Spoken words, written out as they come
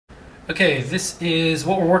Okay, this is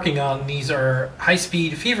what we're working on. These are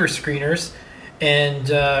high-speed fever screeners, and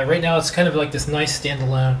right now it's kind of like this nice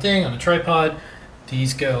standalone thing on a tripod.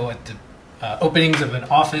 These go at the openings of an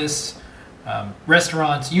office,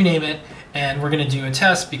 restaurants, you name it, and we're going to do a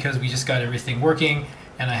test because we just got everything working,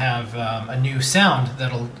 and I have a new sound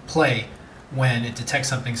that'll play when it detects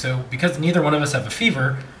something. So because neither one of us have a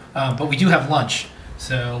fever, but we do have lunch,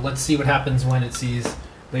 so let's see what happens when it sees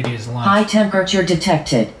Lydia's lunch. High temperature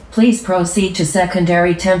detected. Please proceed to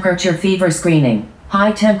secondary temperature fever screening.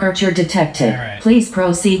 High temperature detected. All right. Please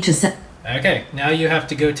proceed to Okay, now you have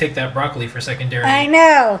to go take that broccoli for secondary. I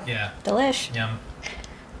know. Yeah. Delish. Yum.